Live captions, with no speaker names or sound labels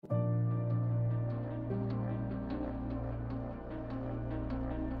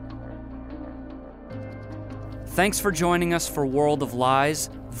Thanks for joining us for World of Lies.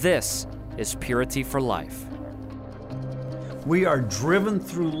 This is Purity for Life. We are driven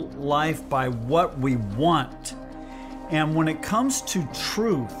through life by what we want. And when it comes to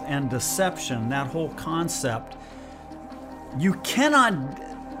truth and deception, that whole concept, you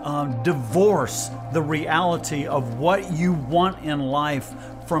cannot divorce the reality of what you want in life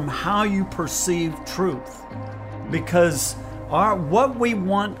from how you perceive truth. Because what we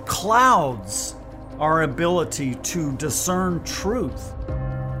want clouds our ability to discern truth.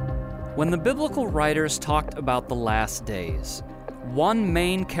 When the biblical writers talked about the last days, one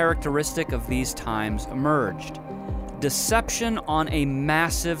main characteristic of these times emerged: deception on a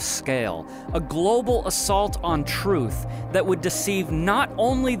massive scale, a global assault on truth that would deceive not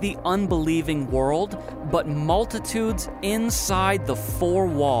only the unbelieving world, but multitudes inside the four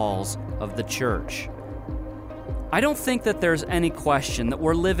walls of the church. I don't think that there's any question that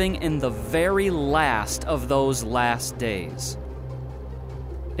we're living in the very last of those last days.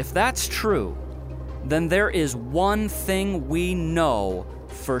 If that's true, then there is one thing we know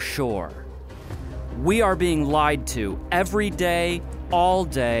for sure. We are being lied to every day, all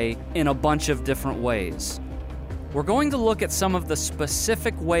day, in a bunch of different ways. We're going to look at some of the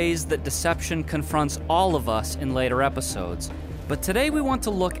specific ways that deception confronts all of us in later episodes, but today we want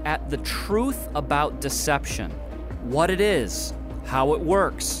to look at the truth about deception. What it is, how it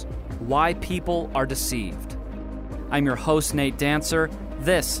works, why people are deceived. I'm your host, Nate Dancer.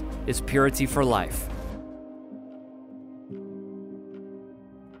 This is Purity for Life.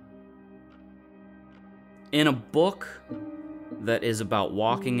 In a book that is about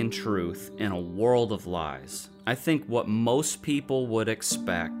walking in truth in a world of lies, I think what most people would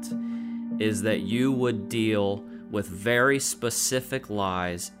expect is that you would deal with very specific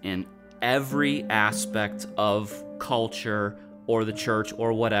lies in every aspect of culture or the church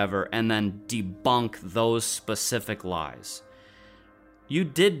or whatever, and then debunk those specific lies. You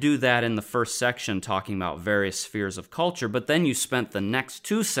did do that in the first section, talking about various spheres of culture, but then you spent the next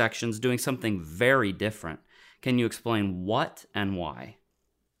two sections doing something very different. Can you explain what and why?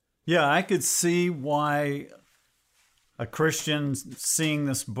 Yeah, I could see why a Christian seeing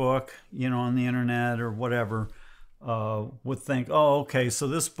this book, on the internet or whatever, would think, oh, okay, so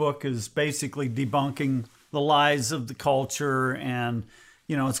this book is basically debunking the lies of the culture, and,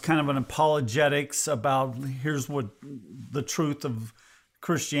 it's kind of an apologetics about here's what the truth of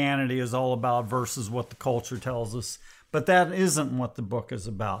Christianity is all about versus what the culture tells us. But that isn't what the book is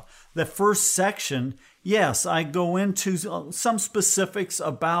about. The first section, yes, I go into some specifics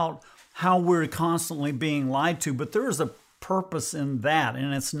about how we're constantly being lied to, but there is a purpose in that,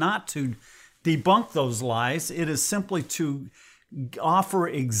 and it's not to debunk those lies. It is simply to offer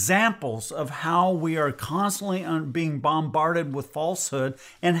examples of how we are constantly being bombarded with falsehood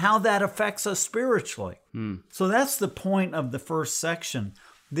and how that affects us spiritually. So that's the point of the first section.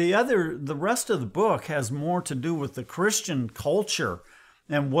 The rest of the book has more to do with the Christian culture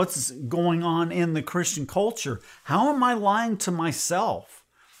and what's going on in the Christian culture. How am I lying to myself?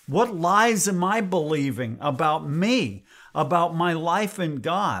 What lies am I believing about me, about my life in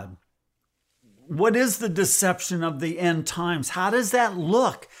God? What is the deception of the end times? How does that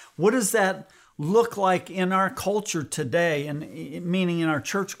look? What does that look like in our culture today, and meaning in our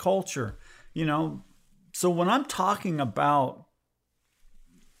church culture? So when I'm talking about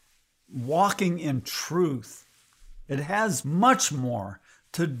walking in truth, it has much more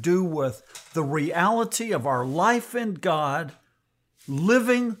to do with the reality of our life in God,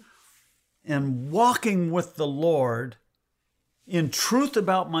 living and walking with the Lord in truth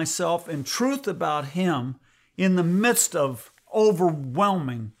about myself, in truth about Him, in the midst of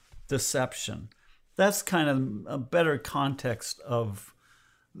overwhelming deception. That's kind of a better context of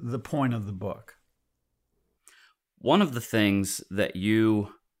the point of the book. One of the things that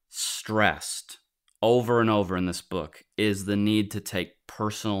you stressed over and over in this book is the need to take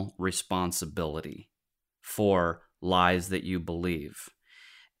personal responsibility for lies that you believe.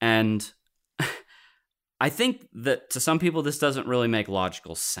 And I think that to some people this doesn't really make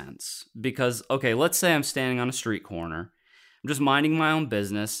logical sense because, okay, let's say I'm standing on a street corner, I'm just minding my own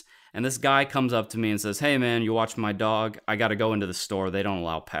business, and this guy comes up to me and says, hey man, you watch my dog? I got to go into the store. They don't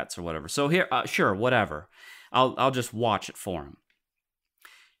allow pets or whatever. So here, sure, whatever. I'll just watch it for him.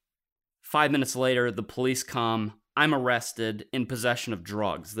 5 minutes later, the police come. I'm arrested in possession of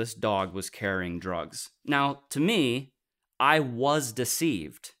drugs. This dog was carrying drugs. Now, to me, I was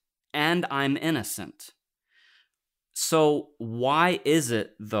deceived, and I'm innocent. So why is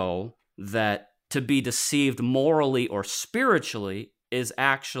it, though, that to be deceived morally or spiritually is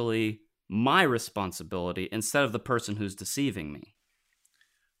actually my responsibility instead of the person who's deceiving me?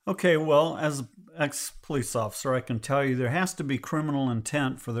 Okay, well, ex-police officer, I can tell you there has to be criminal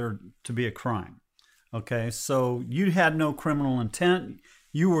intent for there to be a crime. Okay, so you had no criminal intent.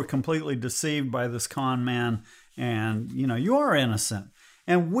 You were completely deceived by this con man, and you are innocent.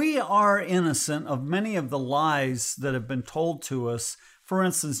 And we are innocent of many of the lies that have been told to us. For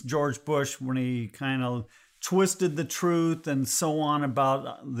instance, George Bush, when he kind of twisted the truth and so on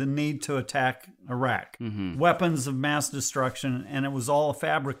about the need to attack Iraq, weapons of mass destruction, and it was all a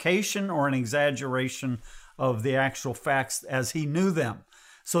fabrication or an exaggeration of the actual facts as he knew them.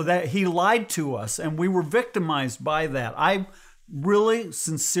 So that he lied to us, and we were victimized by that. I really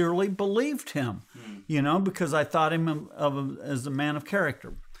sincerely believed him, because I thought him as a man of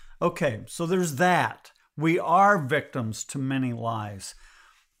character. Okay, so there's that. We are victims to many lies.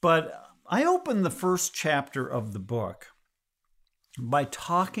 But I opened the first chapter of the book by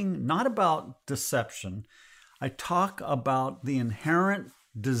talking not about deception. I talk about the inherent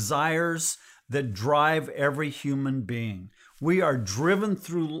desires that drive every human being. We are driven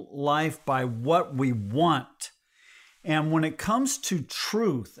through life by what we want. And when it comes to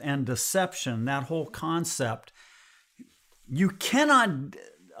truth and deception, that whole concept, you cannot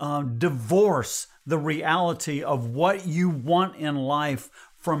divorce the reality of what you want in life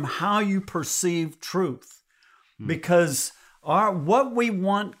from how you perceive truth. Because what we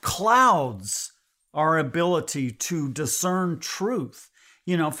want clouds our ability to discern truth.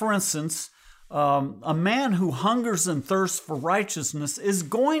 For instance, a man who hungers and thirsts for righteousness is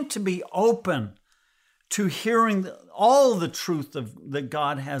going to be open to hearing all the truth that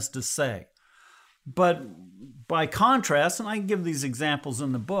God has to say. But by contrast, and I give these examples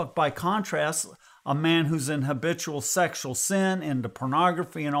in the book, by contrast, a man who's in habitual sexual sin, into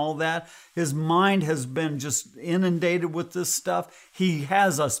pornography and all that, his mind has been just inundated with this stuff. He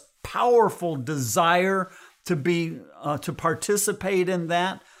has a powerful desire to participate in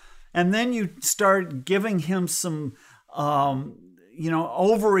that. And then you start giving him some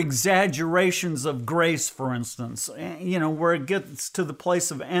over exaggerations of grace, for instance, where it gets to the place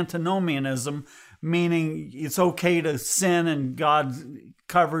of antinomianism, meaning it's okay to sin and God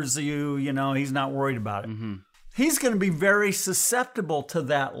covers you, he's not worried about it. He's going to be very susceptible to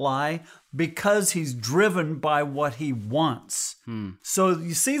that lie because he's driven by what he wants. So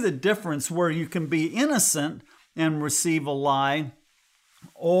you see the difference where you can be innocent and receive a lie,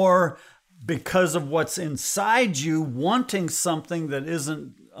 or because of what's inside you, wanting something that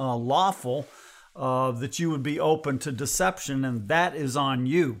isn't lawful, that you would be open to deception, and that is on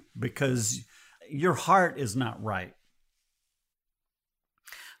you because your heart is not right.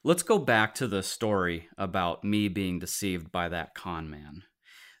 Let's go back to the story about me being deceived by that con man.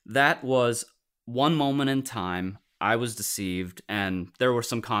 That was one moment in time. I was deceived, and there were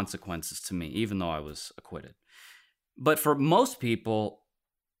some consequences to me, even though I was acquitted. But for most people,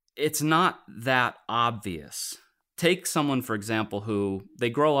 it's not that obvious. Take someone, for example, who they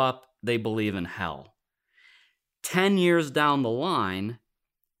grow up, they believe in hell. 10 years down the line,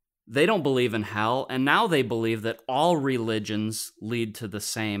 they don't believe in hell, and now they believe that all religions lead to the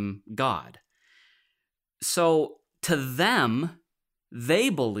same God. So to them, they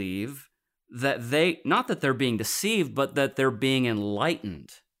believe that not that they're being deceived, but that they're being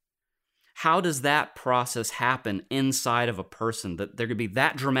enlightened. How does that process happen inside of a person that there could be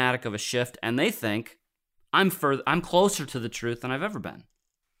that dramatic of a shift, and they think, I'm closer to the truth than I've ever been?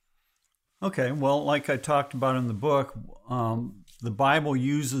 Okay, well, like I talked about in the book, the Bible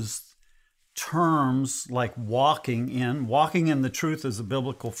uses terms like walking in the truth is a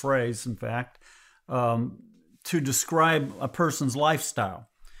biblical phrase, in fact, to describe a person's lifestyle.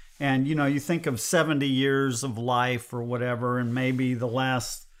 And, you think of 70 years of life or whatever, and maybe the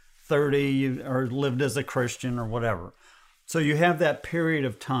last 30 or lived as a Christian or whatever. So you have that period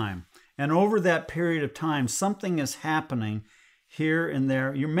of time. And over that period of time, something is happening here and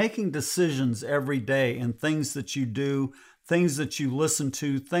there. You're making decisions every day in things that you do, things that you listen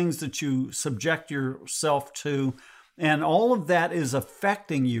to, things that you subject yourself to. And all of that is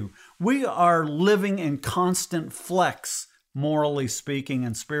affecting you. We are living in constant flex, morally speaking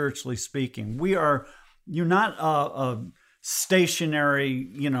and spiritually speaking. You're not a stationary,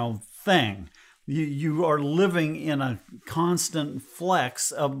 thing. You are living in a constant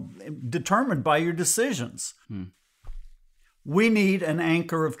flex determined by your decisions. We need an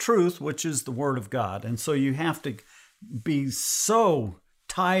anchor of truth, which is the Word of God. And so you have to be so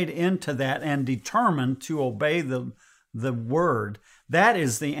tied into that and determined to obey the Word. That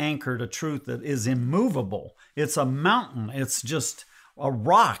is the anchor to truth that is immovable. It's a mountain. It's just a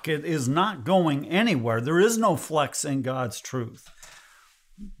rock. It is not going anywhere. There is no flex in God's truth.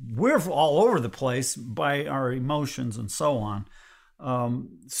 We're all over the place by our emotions and so on.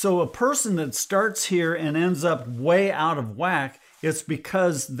 So a person that starts here and ends up way out of whack, it's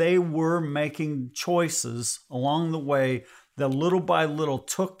because they were making choices along the way that little by little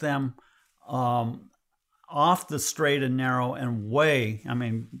took them off the straight and narrow and way,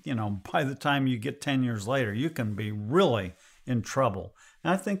 by the time you get 10 years later, you can be really in trouble.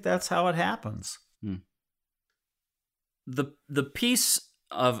 And I think that's how it happens. The piece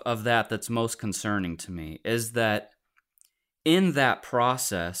of that's most concerning to me is that in that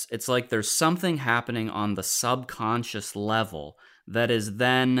process, it's like there's something happening on the subconscious level that is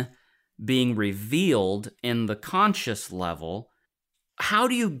then being revealed in the conscious level. How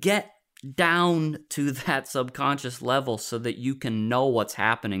do you get down to that subconscious level so that you can know what's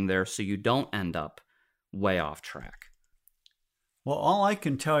happening there so you don't end up way off track? Well, all I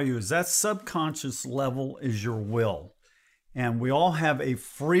can tell you is that subconscious level is your will. And we all have a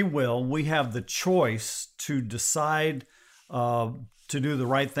free will. We have the choice to decide to do the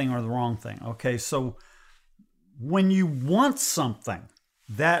right thing or the wrong thing. Okay, so when you want something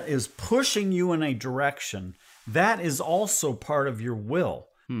that is pushing you in a direction, that is also part of your will.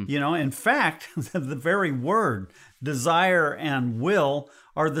 In fact, the very word desire and will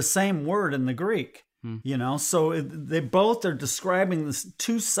are the same word in the Greek. So they both are describing the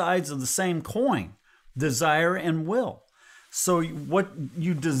two sides of the same coin, desire and will. So what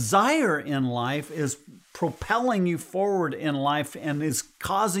you desire in life is propelling you forward in life and is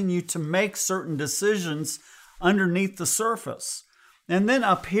causing you to make certain decisions underneath the surface. And then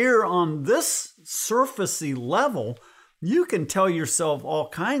up here on this surfacey level, you can tell yourself all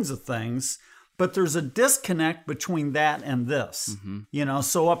kinds of things, but there's a disconnect between that and this.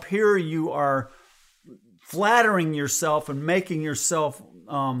 So up here you are flattering yourself and making yourself,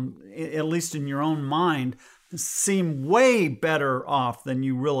 at least in your own mind, seem way better off than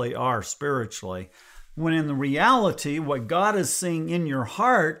you really are spiritually. When in the reality, what God is seeing in your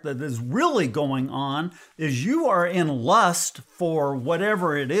heart that is really going on is you are in lust for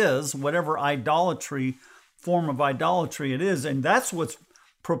whatever it is, whatever form of idolatry it is, and that's what's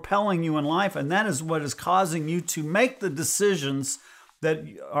propelling you in life, and that is what is causing you to make the decisions that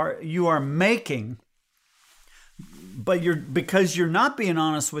you are making. But because you're not being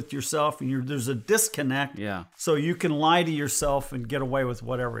honest with yourself, and there's a disconnect. Yeah. So you can lie to yourself and get away with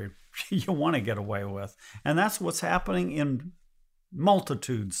whatever you want to get away with, and that's what's happening in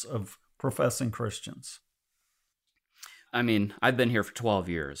multitudes of professing Christians. I mean, I've been here for 12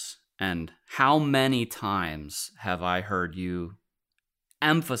 years, and how many times have I heard you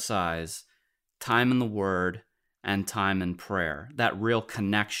emphasize time in the Word and time in prayer, that real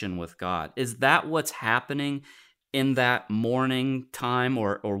connection with God? Is that what's happening in that morning time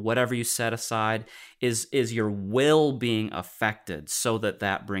or whatever you set aside? Is your will being affected so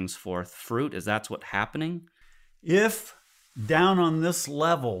that brings forth fruit? Is that what's happening? If down on this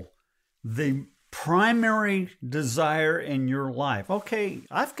level, the primary desire in your life, okay,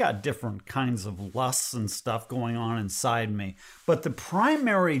 I've got different kinds of lusts and stuff going on inside me, but the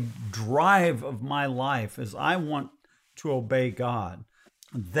primary drive of my life is I want to obey God.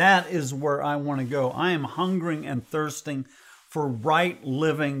 That is where I want to go. I am hungering and thirsting for right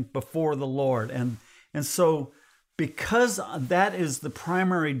living before the Lord. And so because that is the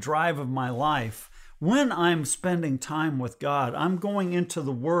primary drive of my life, when I'm spending time with God, I'm going into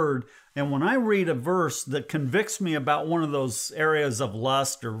the Word, and when I read a verse that convicts me about one of those areas of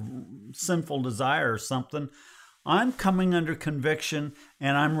lust or sinful desire or something, I'm coming under conviction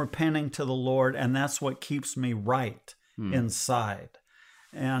and I'm repenting to the Lord, and that's what keeps me right inside.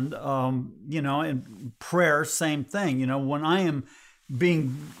 And, in prayer, same thing. When I am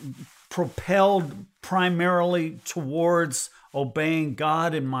being propelled primarily towards obeying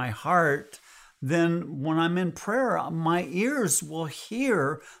God in my heart, then when I'm in prayer, my ears will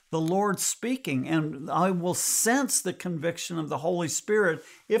hear the Lord speaking, and I will sense the conviction of the Holy Spirit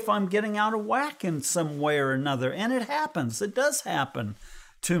if I'm getting out of whack in some way or another. And it happens. It does happen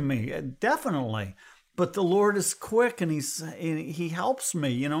to me, definitely. But the Lord is quick, and He helps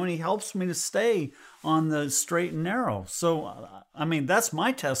me, and He helps me to stay on the straight and narrow. So, that's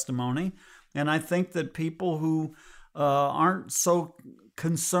my testimony. And I think that people who aren't so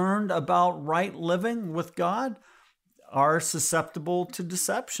concerned about right living with God are susceptible to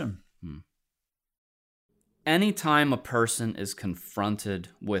deception. Anytime a person is confronted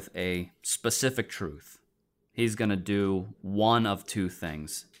with a specific truth, he's going to do one of two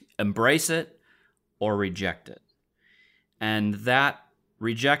things: embrace it or reject it. And that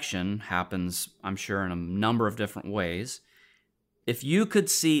rejection happens, I'm sure, in a number of different ways. If you could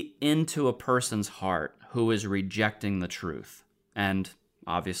see into a person's heart who is rejecting the truth, and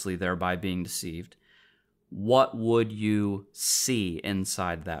obviously thereby being deceived, what would you see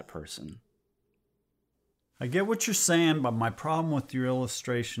inside that person? I get what you're saying, but my problem with your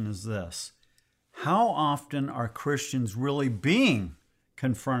illustration is this. How often are Christians really being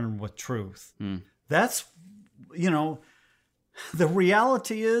confronted with truth? That's, the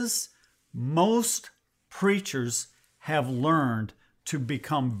reality is most preachers have learned to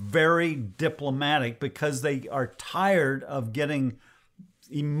become very diplomatic because they are tired of getting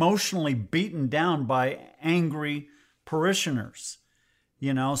emotionally beaten down by angry parishioners.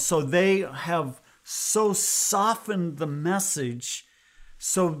 So they have so softened the message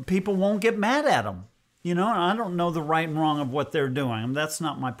so people won't get mad at them. I don't know the right and wrong of what they're doing. That's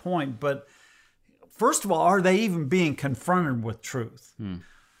not my point. But first of all, are they even being confronted with truth?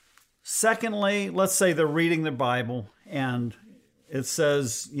 Secondly, let's say they're reading the Bible and it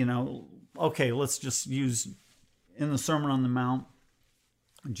says, okay, let's just use in the Sermon on the Mount,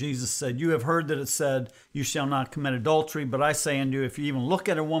 Jesus said, "You have heard that it said, you shall not commit adultery, but I say unto you, if you even look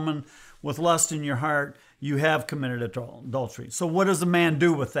at a woman with lust in your heart, you have committed adultery." So what does a man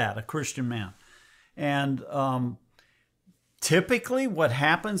do with that, a Christian man? And typically what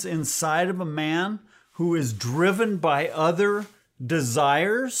happens inside of a man who is driven by other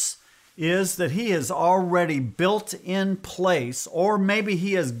desires is that he has already built in place, or maybe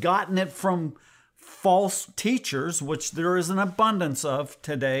he has gotten it from false teachers, which there is an abundance of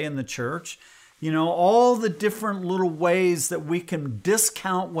today in the church. All the different little ways that we can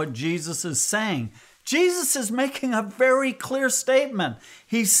discount what Jesus is saying. Jesus is making a very clear statement.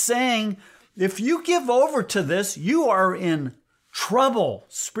 He's saying, if you give over to this, you are in trouble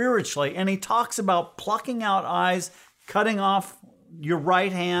spiritually. And he talks about plucking out eyes, cutting off your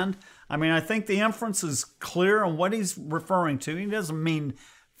right hand. I think the inference is clear on what he's referring to. He doesn't mean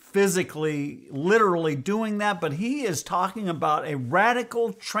physically, literally doing that, but he is talking about a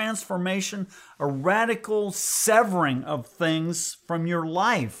radical transformation, a radical severing of things from your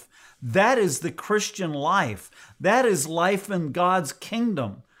life. That is the Christian life. That is life in God's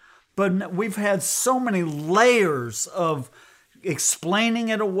kingdom. But we've had so many layers of explaining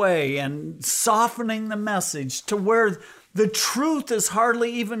it away and softening the message to where the truth is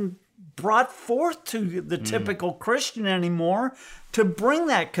hardly even brought forth to the typical Christian anymore to bring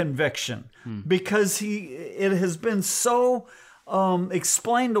that conviction, because it has been so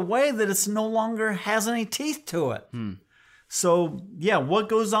explained away that it's no longer has any teeth to it. So, what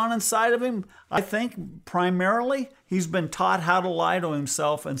goes on inside of him? I think primarily he's been taught how to lie to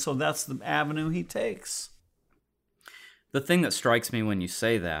himself, and so that's the avenue he takes. The thing that strikes me when you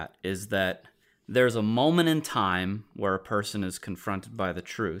say that is that there's a moment in time where a person is confronted by the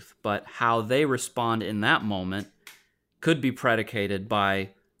truth, but how they respond in that moment could be predicated by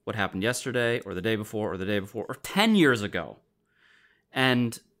what happened yesterday or the day before or 10 years ago.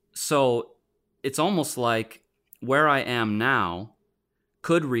 And so it's almost like where I am now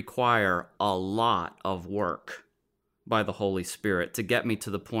could require a lot of work by the Holy Spirit to get me to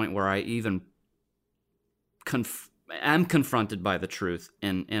the point where I even am confronted by the truth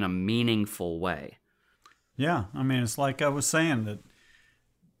in a meaningful way. Yeah, it's like I was saying, that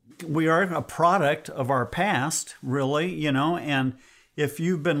we are a product of our past, really, and if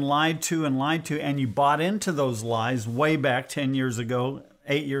you've been lied to and you bought into those lies way back 10 years ago,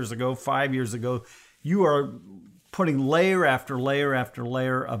 8 years ago, 5 years ago, you are putting layer after layer after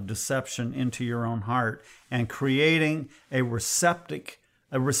layer of deception into your own heart and creating a receptive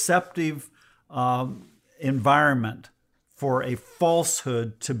environment for a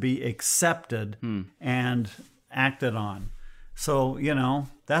falsehood to be accepted and acted on. So,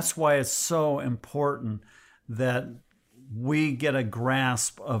 that's why it's so important that we get a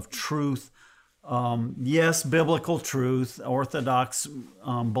grasp of truth. Yes, biblical truth, orthodox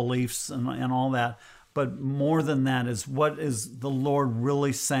beliefs and all that. But more than that is, what is the Lord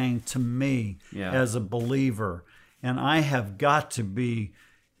really saying to me as a believer? And I have got to be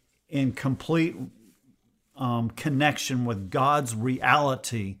in complete connection with God's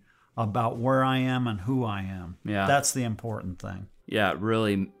reality about where I am and who I am. Yeah. That's the important thing. Yeah, it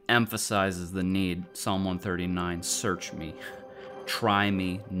really emphasizes the need. Psalm 139, search me, try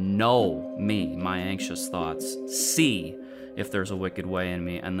me, know me, my anxious thoughts, see if there's a wicked way in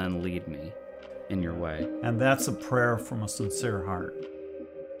me, and then lead me in your way. And that's a prayer from a sincere heart.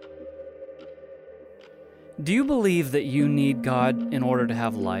 Do you believe that you need God in order to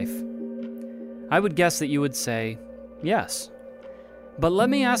have life? I would guess that you would say, yes. But let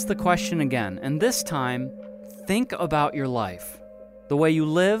me ask the question again, and this time, think about your life. The way you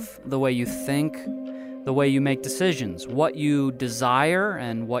live, the way you think, the way you make decisions, what you desire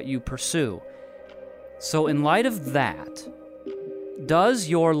and what you pursue. So in light of that, does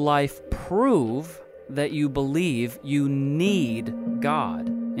your life prove that you believe you need God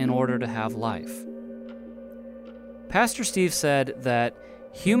in order to have life. Pastor Steve said that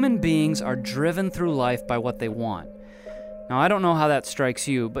human beings are driven through life by what they want. Now, I don't know how that strikes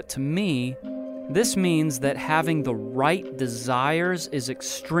you, but to me, this means that having the right desires is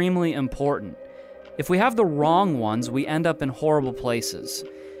extremely important. If we have the wrong ones, we end up in horrible places.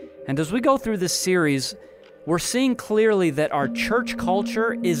 And as we go through this series, we're seeing clearly that our church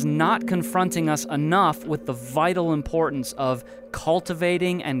culture is not confronting us enough with the vital importance of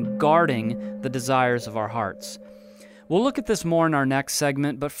cultivating and guarding the desires of our hearts. We'll look at this more in our next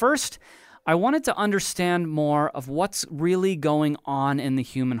segment, but first, I wanted to understand more of what's really going on in the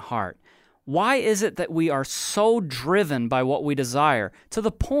human heart. Why is it that we are so driven by what we desire, to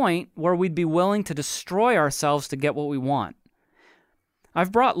the point where we'd be willing to destroy ourselves to get what we want?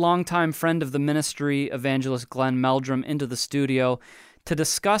 I've brought longtime friend of the ministry, evangelist Glenn Meldrum, into the studio to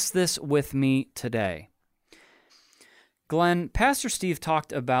discuss this with me today. Glenn, Pastor Steve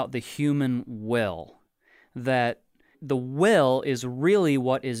talked about the human will, that the will is really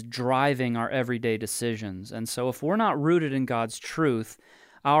what is driving our everyday decisions. And so if we're not rooted in God's truth,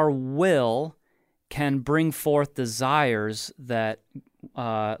 our will can bring forth desires that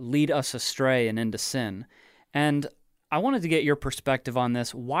lead us astray and into sin. And I wanted to get your perspective on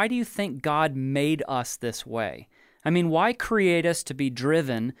this. Why do you think God made us this way? I mean, why create us to be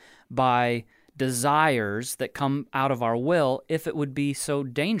driven by desires that come out of our will if it would be so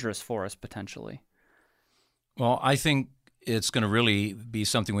dangerous for us potentially? Well, I think it's going to really be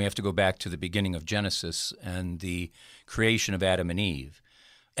something we have to go back to the beginning of Genesis and the creation of Adam and Eve.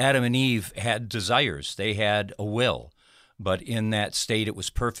 Adam and Eve had desires. They had a will. But in that state, it was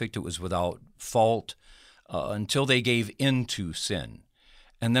perfect. It was without fault until they gave into sin.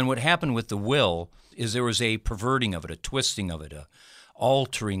 And then what happened with the will is there was a perverting of it, a twisting of it, a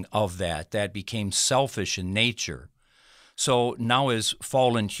altering of that became selfish in nature. So now as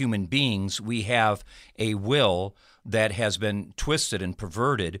fallen human beings, we have a will that has been twisted and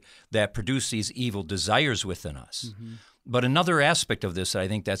perverted that produce these evil desires within us. Mm-hmm. But another aspect of this that I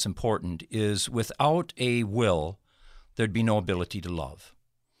think that's important is without a will, there'd be no ability to love.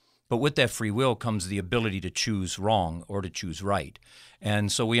 But with that free will comes the ability to choose wrong or to choose right.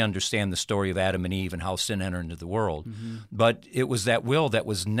 And so we understand the story of Adam and Eve and how sin entered into the world. Mm-hmm. But it was that will that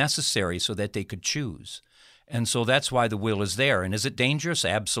was necessary so that they could choose. And so that's why the will is there. And is it dangerous?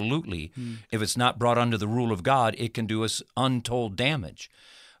 Absolutely. If it's not brought under the rule of God, it can do us untold damage.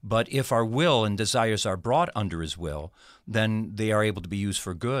 But if our will and desires are brought under His will, then they are able to be used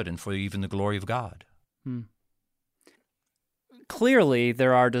for good and for even the glory of God. Clearly,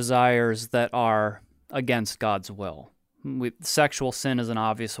 there are desires that are against God's will. Sexual sin is an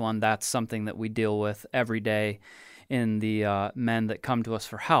obvious one. That's something that we deal with every day in the men that come to us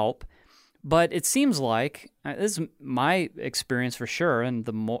for help. But it seems like, this is my experience for sure, and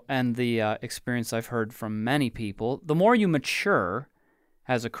the experience I've heard from many people, the more you mature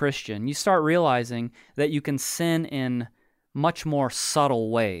as a Christian, you start realizing that you can sin in much more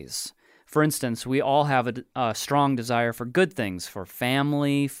subtle ways. For instance, we all have a strong desire for good things, for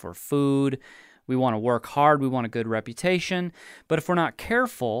family, for food. We want to work hard. We want a good reputation. But if we're not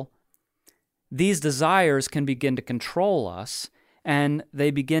careful, these desires can begin to control us, and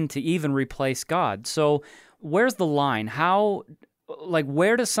they begin to even replace God. So where's the line?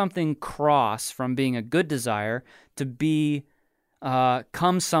 Where does something cross from being a good desire to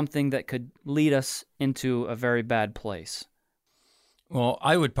become something that could lead us into a very bad place? Well,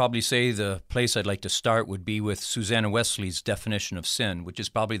 I would probably say the place I'd like to start would be with Susanna Wesley's definition of sin, which is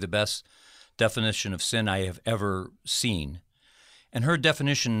probably the best definition of sin I have ever seen. And her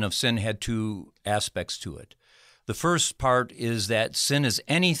definition of sin had two aspects to it. The first part is that sin is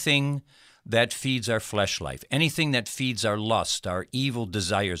anything that feeds our flesh life, anything that feeds our lust, our evil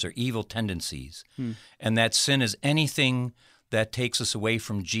desires, our evil tendencies. And that sin is anything that takes us away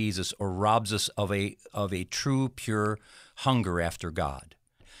from Jesus or robs us of a true, pure hunger after God.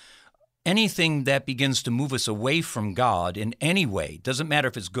 Anything that begins to move us away from God in any way, doesn't matter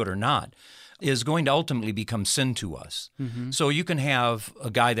if it's good or not, is going to ultimately become sin to us. Mm-hmm. So you can have a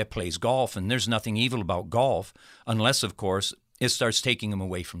guy that plays golf, and there's nothing evil about golf, unless, of course, it starts taking him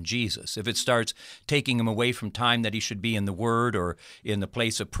away from Jesus. If it starts taking him away from time that he should be in the Word or in the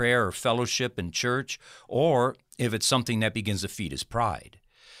place of prayer or fellowship in church, or if it's something that begins to feed his pride.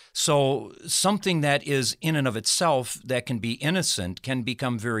 So something that is in and of itself that can be innocent can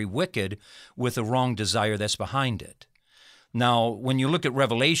become very wicked with a wrong desire that's behind it. Now, when you look at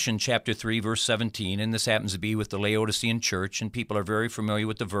Revelation chapter 3, verse 17, and this happens to be with the Laodicean church, and people are very familiar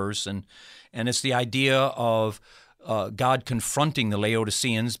with the verse, and it's the idea of God confronting the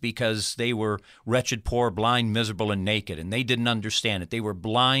Laodiceans because they were wretched, poor, blind, miserable, and naked, and they didn't understand it. They were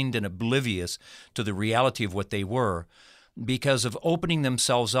blind and oblivious to the reality of what they were because of opening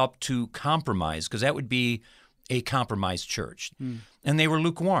themselves up to compromise, because that would be a compromised church. And they were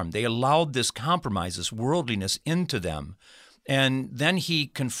lukewarm. They allowed this compromise, this worldliness into them. And then he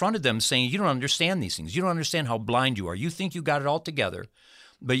confronted them saying, you don't understand these things. You don't understand how blind you are. You think you got it all together,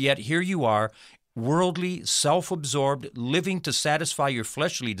 but yet here you are, worldly, self-absorbed, living to satisfy your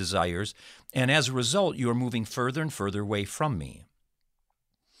fleshly desires, and as a result, you are moving further and further away from me.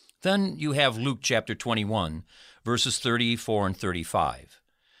 Then you have Luke chapter 21, verses 34 and 35.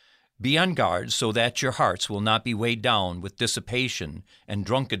 Be on guard so that your hearts will not be weighed down with dissipation and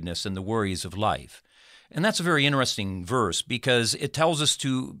drunkenness and the worries of life. And that's a very interesting verse because it tells us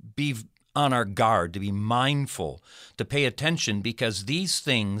to be on our guard, to be mindful, to pay attention, because these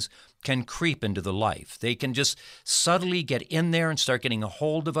things can creep into the life. They can just subtly get in there and start getting a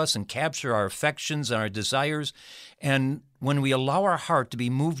hold of us and capture our affections and our desires. And when we allow our heart to be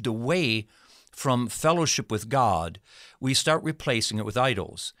moved away from fellowship with God, we start replacing it with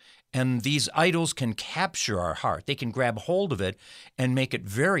idols. And these idols can capture our heart. They can grab hold of it and make it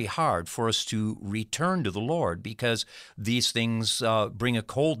very hard for us to return to the Lord because these things bring a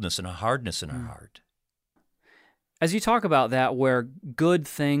coldness and a hardness in our heart. As you talk about that, where good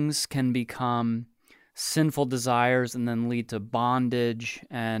things can become sinful desires and then lead to bondage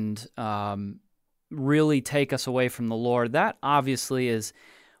and really take us away from the Lord, that obviously is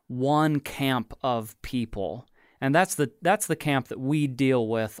one camp of people. And that's the camp that we deal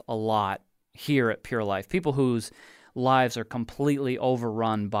with a lot here at Pure Life, people whose lives are completely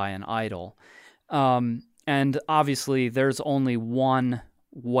overrun by an idol. And obviously there's only one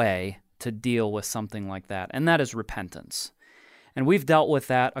way to deal with something like that, and that is repentance. And we've dealt with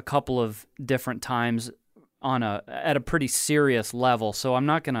that a couple of different times at a pretty serious level, so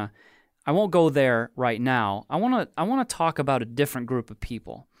I won't go there right now. I want to talk about a different group of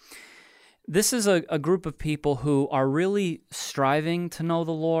people. This is a group of people who are really striving to know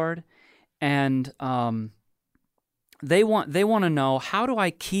the Lord, and they want to know, how do I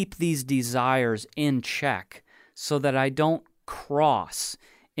keep these desires in check so that I don't cross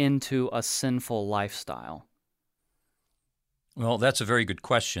into a sinful lifestyle? Well, that's a very good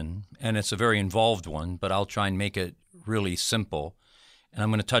question, and it's a very involved one, but I'll try and make it really simple, and I'm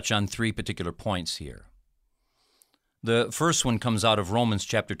going to touch on three particular points here. The first one comes out of Romans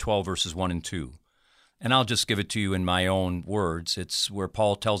chapter 12, verses 1 and 2, and I'll just give it to you in my own words. It's where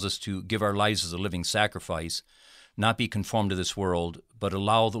Paul tells us to give our lives as a living sacrifice, not be conformed to this world, but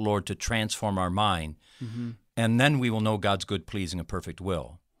allow the Lord to transform our mind, and then we will know God's good, pleasing, and perfect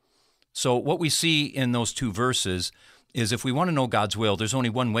will. So what we see in those two verses is if we want to know God's will, there's only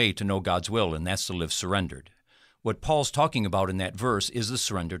one way to know God's will, and that's to live surrendered. What Paul's talking about in that verse is the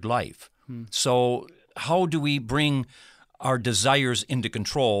surrendered life. So how do we bring our desires into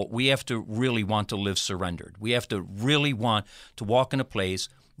control? We have to really want to live surrendered. We have to really want to walk in a place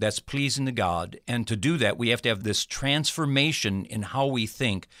that's pleasing to God, and to do that, we have to have this transformation in how we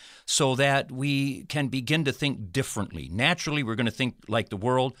think so that we can begin to think differently. Naturally, we're going to think like the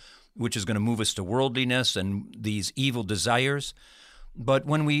world, which is going to move us to worldliness and these evil desires. But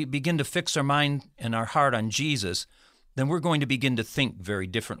when we begin to fix our mind and our heart on Jesus, then we're going to begin to think very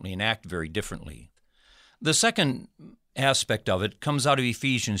differently and act very differently. The second aspect of it comes out of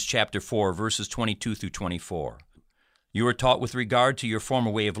Ephesians chapter 4, verses 22 through 24. You are taught with regard to your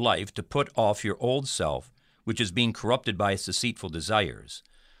former way of life to put off your old self, which is being corrupted by its deceitful desires,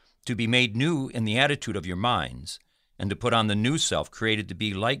 to be made new in the attitude of your minds, and to put on the new self created to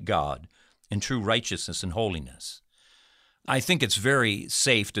be like God in true righteousness and holiness. I think it's very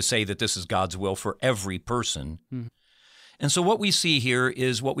safe to say that this is God's will for every person. And so what we see here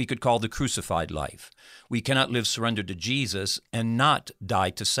is what we could call the crucified life. We cannot live surrendered to Jesus and not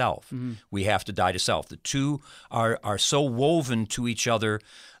die to self. We have to die to self. The two are so woven to each other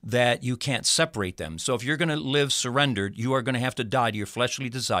that you can't separate them. So if you're going to live surrendered, you are going to have to die to your fleshly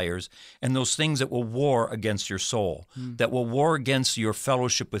desires and those things that will war against your soul, that will war against your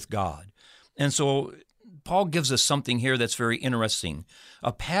fellowship with God. And so Paul gives us something here that's very interesting,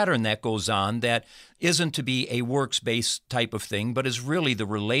 a pattern that goes on that isn't to be a works-based type of thing, but is really the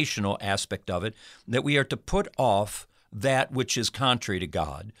relational aspect of it, that we are to put off that which is contrary to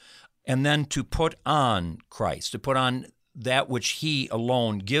God, and then to put on Christ, to put on that which He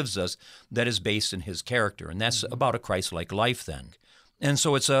alone gives us that is based in His character. And that's about a Christ-like life then. And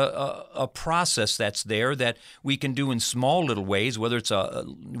so it's a process that's there that we can do in small little ways, whether it's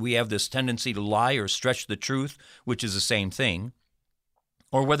we have this tendency to lie or stretch the truth, which is the same thing,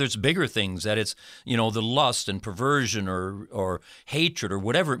 or whether it's bigger things, that it's, the lust and perversion or hatred or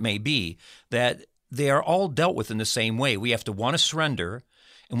whatever it may be, that they are all dealt with in the same way. We have to want to surrender,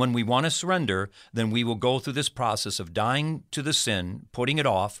 and when we want to surrender, then we will go through this process of dying to the sin, putting it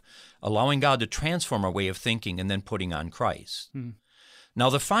off, allowing God to transform our way of thinking, and then putting on Christ. Now,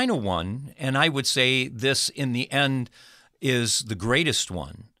 the final one, and I would say this in the end is the greatest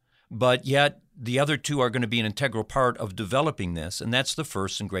one, but yet the other two are going to be an integral part of developing this, and that's the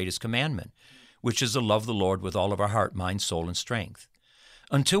first and greatest commandment, which is to love the Lord with all of our heart, mind, soul, and strength.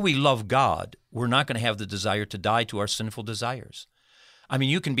 Until we love God, we're not going to have the desire to die to our sinful desires. I mean,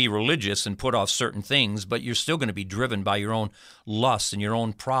 you can be religious and put off certain things, but you're still going to be driven by your own lust and your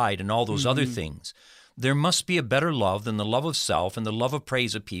own pride and all those other things. There must be a better love than the love of self and the love of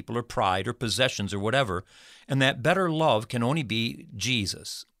praise of people or pride or possessions or whatever, and that better love can only be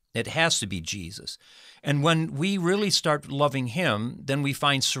Jesus. It has to be Jesus. And when we really start loving Him, then we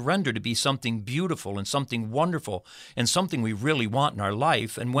find surrender to be something beautiful and something wonderful and something we really want in our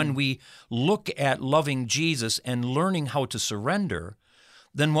life. And when we look at loving Jesus and learning how to surrender,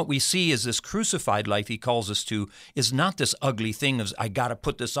 then what we see is this crucified life He calls us to is not this ugly thing of, I got to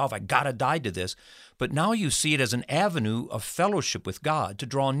put this off, I got to die to this. But now you see it as an avenue of fellowship with God, to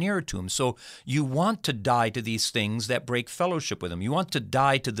draw nearer to Him. So you want to die to these things that break fellowship with Him. You want to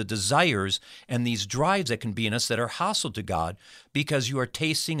die to the desires and these drives that can be in us that are hostile to God, because you are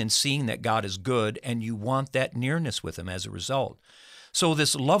tasting and seeing that God is good, and you want that nearness with Him as a result. So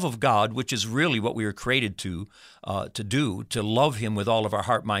this love of God, which is really what we were created to do, to love Him with all of our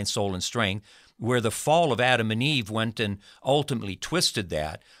heart, mind, soul, and strength, where the fall of Adam and Eve went and ultimately twisted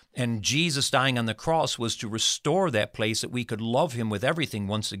that, and Jesus dying on the cross was to restore that place that we could love Him with everything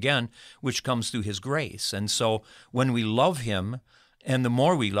once again, which comes through His grace. And so when we love Him, and the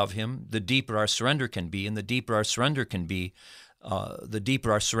more we love Him, the deeper our surrender can be, and the deeper our surrender can be, the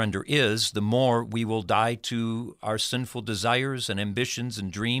deeper our surrender is, the more we will die to our sinful desires and ambitions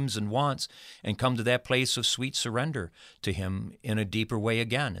and dreams and wants and come to that place of sweet surrender to Him in a deeper way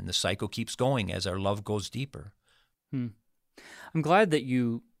again. And the cycle keeps going as our love goes deeper. I'm glad that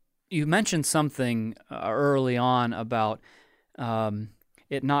you mentioned something early on about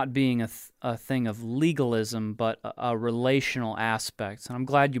it not being a thing of legalism, but a relational aspect. And I'm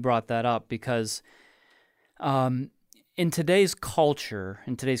glad you brought that up, because in today's culture,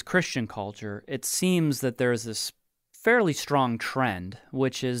 in today's Christian culture, it seems that there's this fairly strong trend,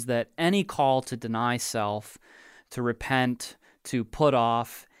 which is that any call to deny self, to repent, to put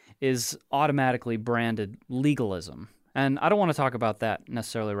off, is automatically branded legalism. And I don't want to talk about that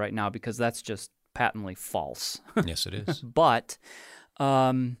necessarily right now, because that's just patently false. Yes, it is. But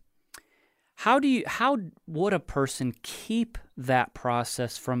how would a person keep that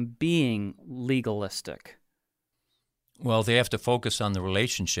process from being legalistic? Well, they have to focus on the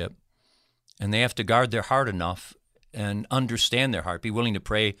relationship, and they have to guard their heart enough and understand their heart, be willing to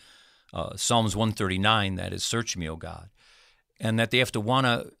pray Psalms 139, that is, search me, O God, and that they have to want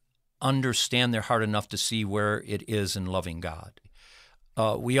to understand their heart enough to see where it is in loving God.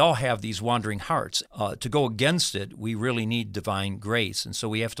 We all have these wandering hearts. To go against it, we really need divine grace, and so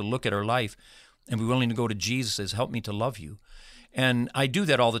we have to look at our life and be willing to go to Jesus as, help me to love you. And I do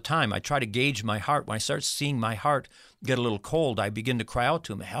that all the time. I try to gauge my heart. When I start seeing my heart get a little cold, I begin to cry out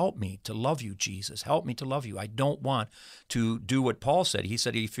to Him, help me to love you, Jesus. Help me to love you. I don't want to do what Paul said. He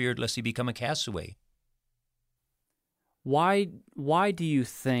said he feared lest he become a castaway. Why do you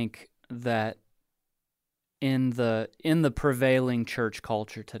think that in the prevailing church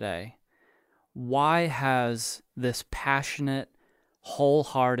culture today, why has this passionate,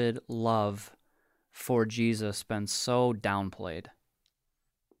 wholehearted love for Jesus been so downplayed?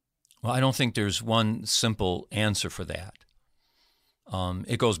 Well, I don't think there's one simple answer for that.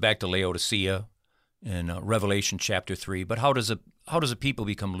 It goes back to Laodicea in Revelation chapter 3. But how does a people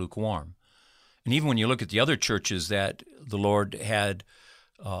become lukewarm? And even when you look at the other churches that the Lord had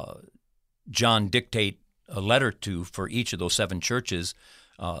John dictate a letter to for each of those 7 churches,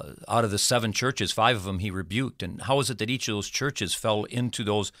 out of the 7 churches, 5 of them He rebuked. And how is it that each of those churches fell into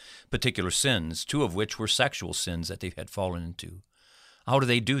those particular sins, 2 of which were sexual sins that they had fallen into? How do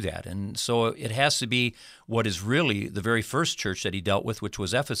they do that? And so it has to be what is really the very first church that He dealt with, which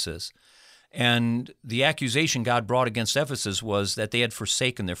was Ephesus. And the accusation God brought against Ephesus was that they had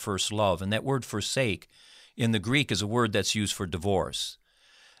forsaken their first love. And that word forsake in the Greek is a word that's used for divorce.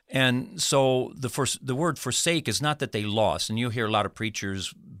 And so the word forsake is not that they lost. And you'll hear a lot of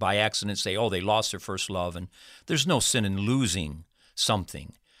preachers by accident say, oh, they lost their first love. And there's no sin in losing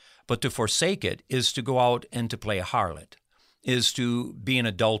something. But to forsake it is to go out and to play a harlot, is to be an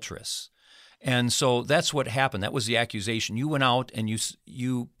adulteress. And so that's what happened. That was the accusation. You went out and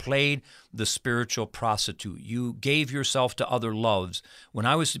you played the spiritual prostitute. You gave yourself to other loves. When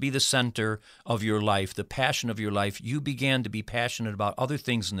I was to be the center of your life, the passion of your life, you began to be passionate about other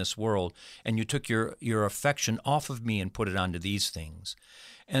things in this world, and you took your affection off of me and put it onto these things.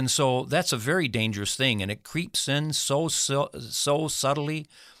 And so that's a very dangerous thing, and it creeps in so subtly.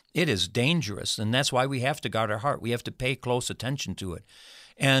 It is dangerous, and that's why we have to guard our heart. We have to pay close attention to it.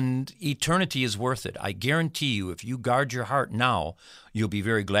 And eternity is worth it. I guarantee you, if you guard your heart now, you'll be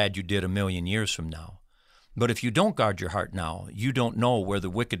very glad you did 1,000,000 years from now. But if you don't guard your heart now, you don't know where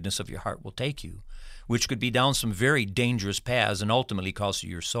the wickedness of your heart will take you, which could be down some very dangerous paths and ultimately cost you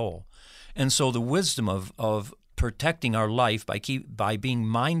your soul. And so the wisdom of protecting our life by being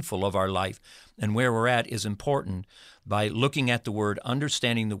mindful of our life and where we're at is important, by looking at the Word,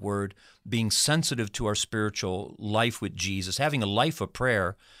 understanding the Word, being sensitive to our spiritual life with Jesus, having a life of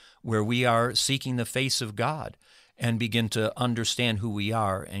prayer where we are seeking the face of God and begin to understand who we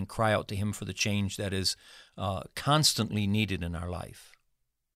are and cry out to Him for the change that is constantly needed in our life.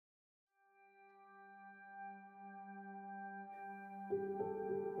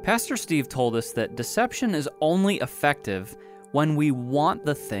 Pastor Steve told us that deception is only effective when we want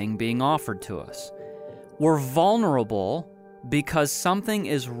the thing being offered to us. We're vulnerable because something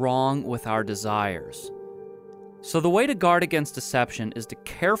is wrong with our desires. So the way to guard against deception is to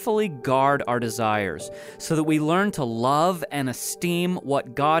carefully guard our desires so that we learn to love and esteem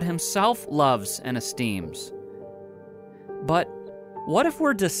what God Himself loves and esteems. But what if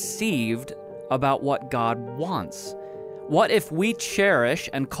we're deceived about what God wants? What if we cherish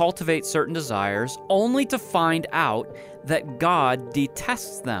and cultivate certain desires only to find out that God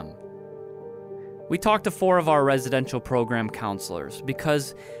detests them? We talked to 4 of our residential program counselors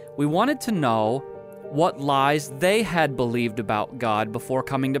because we wanted to know what lies they had believed about God before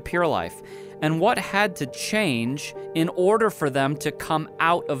coming to Pure Life and what had to change in order for them to come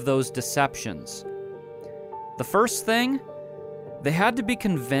out of those deceptions. The first thing, they had to be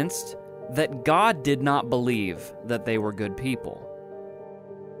convinced that God did not believe that they were good people.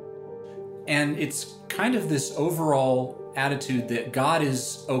 And it's kind of this overall attitude that God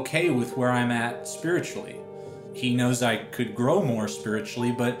is okay with where I'm at spiritually. He knows I could grow more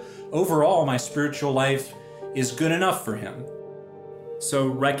spiritually, but overall my spiritual life is good enough for Him. So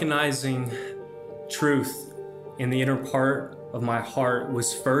recognizing truth in the inner part of my heart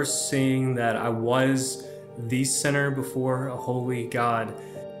was first seeing that I was the sinner before a holy God.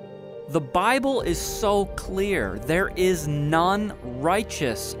 The Bible is so clear. There is none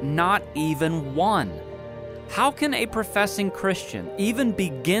righteous, not even one. How can a professing Christian even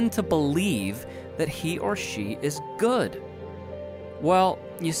begin to believe that he or she is good? Well,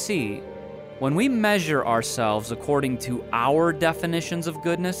 you see, when we measure ourselves according to our definitions of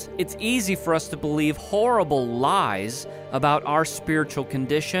goodness, it's easy for us to believe horrible lies about our spiritual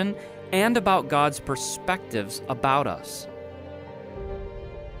condition and about God's perspectives about us.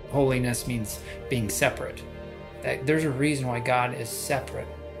 Holiness means being separate. That there's a reason why God is separate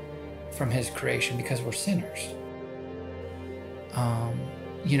from His creation, because we're sinners.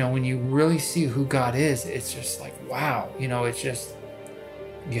 When you really see who God is, it's just like, wow. It's just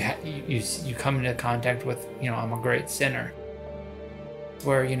you come into contact with, I'm a great sinner.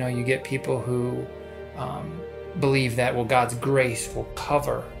 Where you get people who believe that, well, God's grace will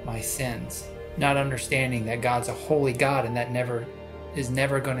cover my sins, not understanding that God's a holy God and that is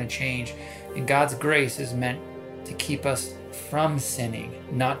never going to change. And God's grace is meant to keep us from sinning,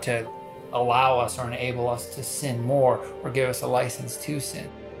 not to allow us or enable us to sin more or give us a license to sin.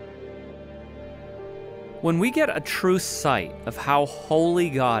 When we get a true sight of how holy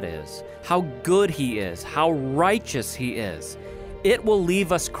God is, how good He is, how righteous He is, it will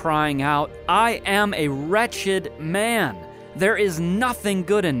leave us crying out, I am a wretched man. There is nothing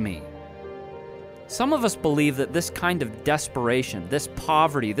good in me. Some of us believe that this kind of desperation, this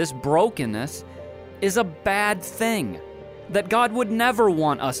poverty, this brokenness is a bad thing, that God would never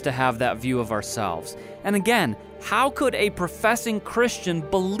want us to have that view of ourselves. And again, how could a professing Christian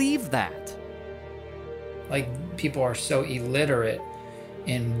believe that? People are so illiterate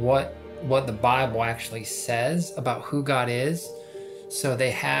in what the Bible actually says about who God is. So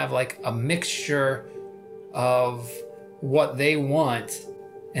they have a mixture of what they want,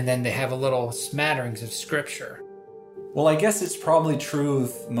 and then they have a little smatterings of Scripture. Well, I guess it's probably true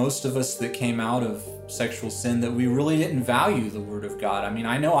of most of us that came out of sexual sin that we really didn't value the Word of God. I mean,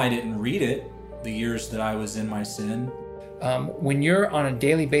 I know I didn't read it the years that I was in my sin. When you're on a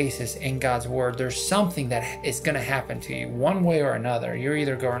daily basis in God's Word, there's something that is going to happen to you one way or another. You're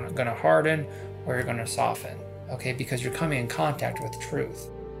either going to harden or you're going to soften, okay? Because you're coming in contact with truth.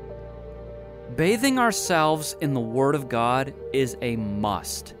 Bathing ourselves in the Word of God is a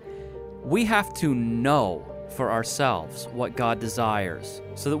must. We have to know for ourselves what God desires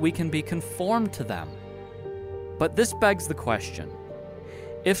so that we can be conformed to them. But this begs the question,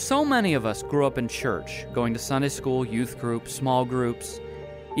 if so many of us grew up in church, going to Sunday school, youth groups, small groups,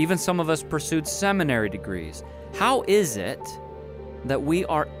 even some of us pursued seminary degrees, how is it that we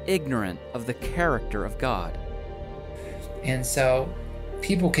are ignorant of the character of God? And so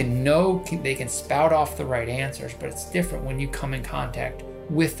people can know, they can spout off the right answers, but it's different when you come in contact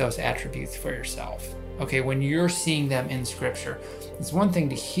with those attributes for yourself. Okay, when you're seeing them in Scripture, it's one thing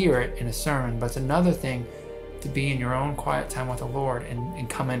to hear it in a sermon, but it's another thing to be in your own quiet time with the Lord and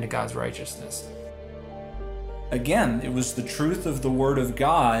come into God's righteousness. Again, it was the truth of the Word of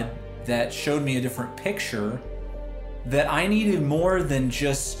God that showed me a different picture, that I needed more than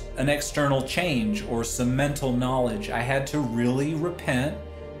just an external change or some mental knowledge. I had to really repent,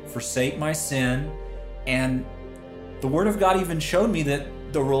 forsake my sin, and the Word of God even showed me that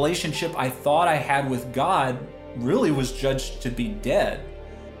the relationship I thought I had with God really was judged to be dead.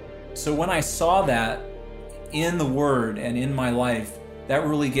 So when I saw that in the Word and in my life, that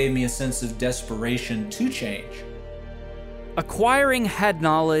really gave me a sense of desperation to change. Acquiring head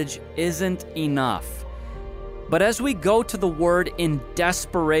knowledge isn't enough. But as we go to the Word in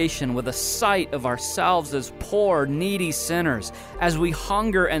desperation with a sight of ourselves as poor, needy sinners, as we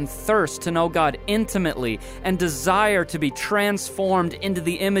hunger and thirst to know God intimately and desire to be transformed into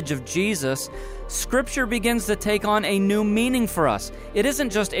the image of Jesus, Scripture begins to take on a new meaning for us. It isn't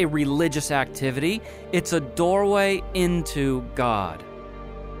just a religious activity, it's a doorway into God.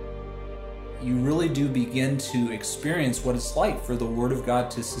 You really do begin to experience what it's like for the Word of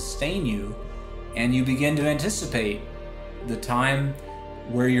God to sustain you, and you begin to anticipate the time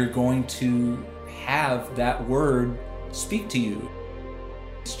where you're going to have that Word speak to you.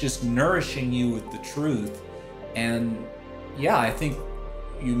 It's just nourishing you with the truth. And yeah, I think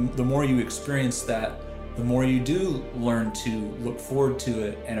the more you experience that, the more you do learn to look forward to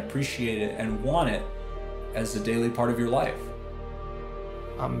it and appreciate it and want it as a daily part of your life.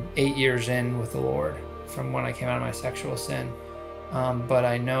 I'm 8 years in with the Lord from when I came out of my sexual sin. But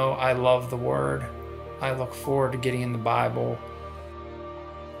I know I love the Word. I look forward to getting in the Bible.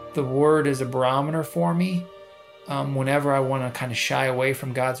 The Word is a barometer for me. Whenever I want to kind of shy away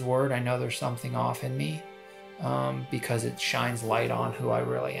from God's Word, I know there's something off in me because it shines light on who I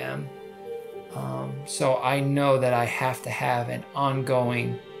really am. So I know that I have to have an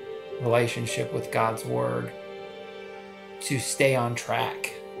ongoing relationship with God's Word to stay on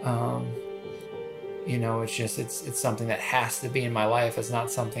track. It's something that has to be in my life. It's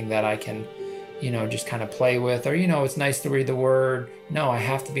not something that I can, just kind of play with, or, it's nice to read the Word. No, I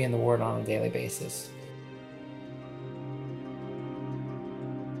have to be in the Word on a daily basis.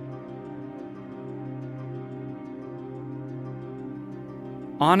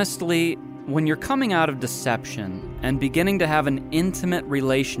 Honestly, when you're coming out of deception and beginning to have an intimate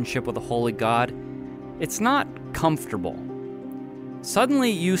relationship with a holy God, it's not comfortable. Suddenly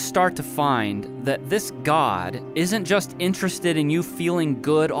you start to find that this God isn't just interested in you feeling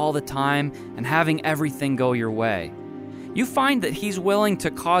good all the time and having everything go your way. You find that He's willing to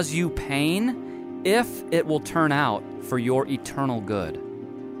cause you pain if it will turn out for your eternal good.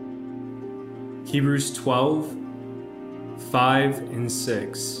 Hebrews 12, 5 and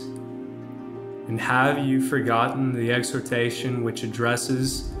 6. And have you forgotten the exhortation which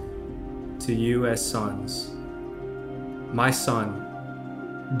addresses to you as sons? My son,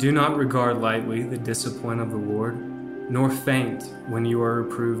 do not regard lightly the discipline of the Lord, nor faint when you are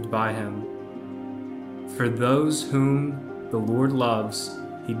reproved by Him. For those whom the Lord loves,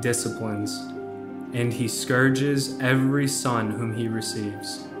 He disciplines, and He scourges every son whom He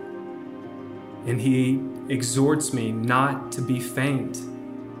receives. And He exhorts me not to be faint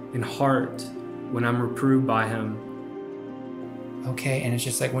in heart when I'm reproved by Him. Okay, and it's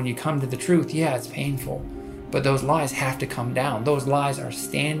just like when you come to the truth, yeah, it's painful. But those lies have to come down. Those lies are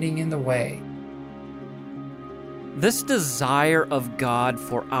standing in the way. This desire of God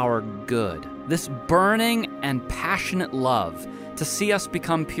for our good, this burning and passionate love to see us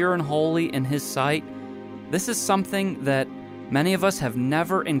become pure and holy in His sight, this is something that many of us have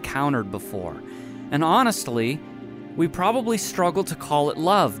never encountered before. And honestly, we probably struggle to call it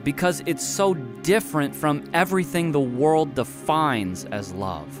love because it's so different from everything the world defines as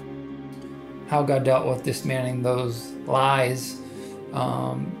love. How God dealt with dismantling those lies,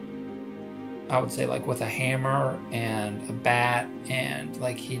 I would say like with a hammer and a bat, and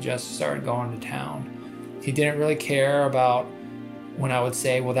like He just started going to town. He didn't really care about when I would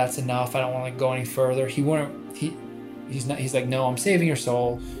say, well, that's enough, I don't want to go any further. He He's like, no, I'm saving your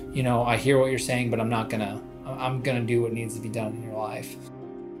soul. I hear what you're saying, but I'm gonna do what needs to be done in your life.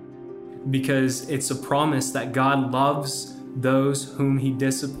 Because it's a promise that God loves those whom he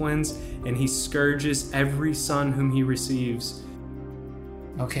disciplines, and he scourges every son whom he receives.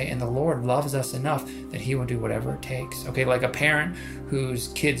 Okay, and the Lord loves us enough that he will do whatever it takes. Okay, like a parent whose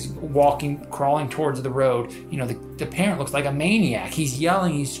kid's crawling towards the road. The parent looks like a maniac. He's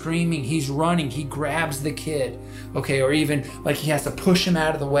yelling, he's screaming, he's running, he grabs the kid. Okay, or even like he has to push him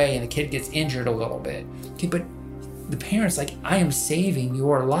out of the way and the kid gets injured a little bit. Okay, but the parent's like, I am saving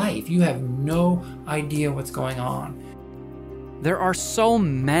your life. You have no idea what's going on. There are so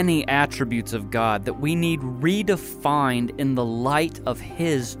many attributes of God that we need redefined in the light of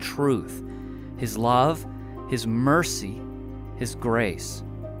His truth, His love, His mercy, His grace.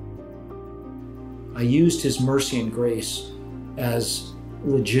 I used His mercy and grace as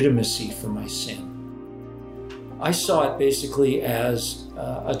legitimacy for my sin. I saw it basically as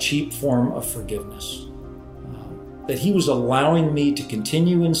a cheap form of forgiveness. That He was allowing me to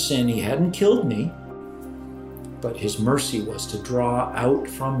continue in sin. He hadn't killed me. But His mercy was to draw out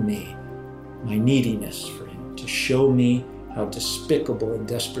from me my neediness for Him, to show me how despicable and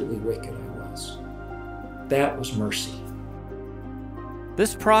desperately wicked I was. That was mercy.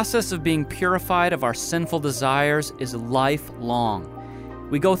 This process of being purified of our sinful desires is lifelong.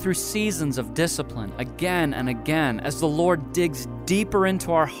 We go through seasons of discipline again and again as the Lord digs deeper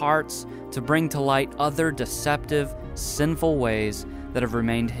into our hearts to bring to light other deceptive, sinful ways that have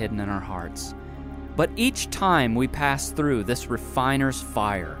remained hidden in our hearts. But each time we pass through this refiner's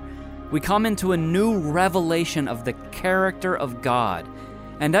fire, we come into a new revelation of the character of God.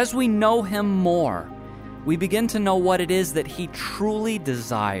 And as we know Him more, we begin to know what it is that He truly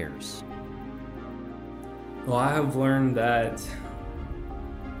desires. Well, I have learned that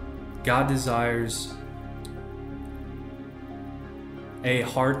God desires a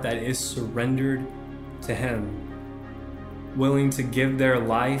heart that is surrendered to Him, willing to give their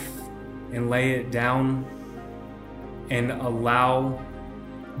life and lay it down and allow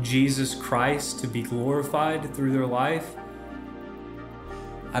Jesus Christ to be glorified through their life.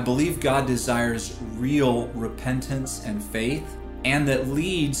 I believe God desires real repentance and faith, and that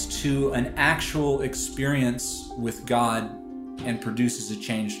leads to an actual experience with God and produces a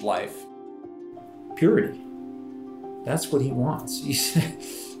changed life. Purity. That's what He wants. He said,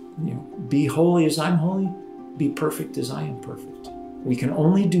 be holy as I'm holy, be perfect as I am perfect. We can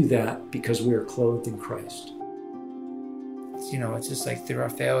only do that because we are clothed in Christ. It's just like through our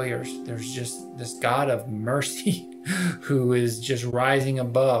failures, there's just this God of mercy who is just rising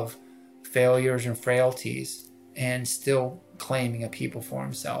above failures and frailties and still claiming a people for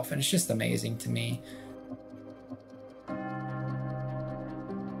Himself. And it's just amazing to me.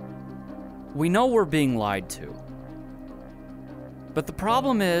 We know we're being lied to. But the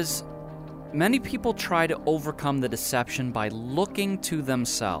problem is, many people try to overcome the deception by looking to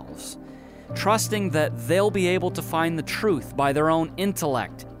themselves, trusting that they'll be able to find the truth by their own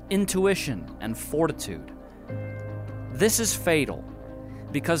intellect, intuition, and fortitude. This is fatal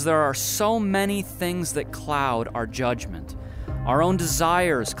because there are so many things that cloud our judgment. Our own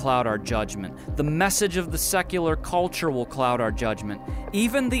desires cloud our judgment. The message of the secular culture will cloud our judgment.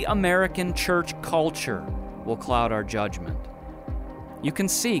 Even the American church culture will cloud our judgment. You can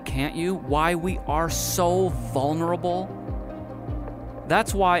see, can't you, why we are so vulnerable?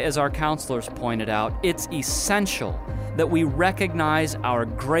 That's why, as our counselors pointed out, it's essential that we recognize our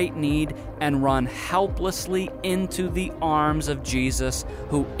great need and run helplessly into the arms of Jesus,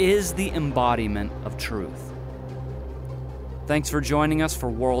 who is the embodiment of truth. Thanks for joining us for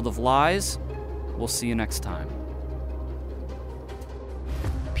World of Lies. We'll see you next time.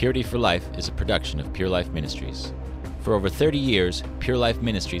 Purity for Life is a production of Pure Life Ministries. For over 30 years, Pure Life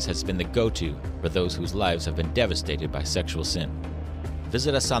Ministries has been the go-to for those whose lives have been devastated by sexual sin.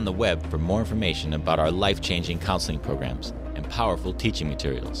 Visit us on the web for more information about our life-changing counseling programs and powerful teaching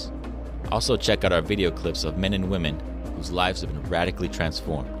materials. Also check out our video clips of men and women whose lives have been radically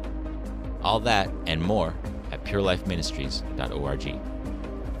transformed. All that and more at purelifeministries.org.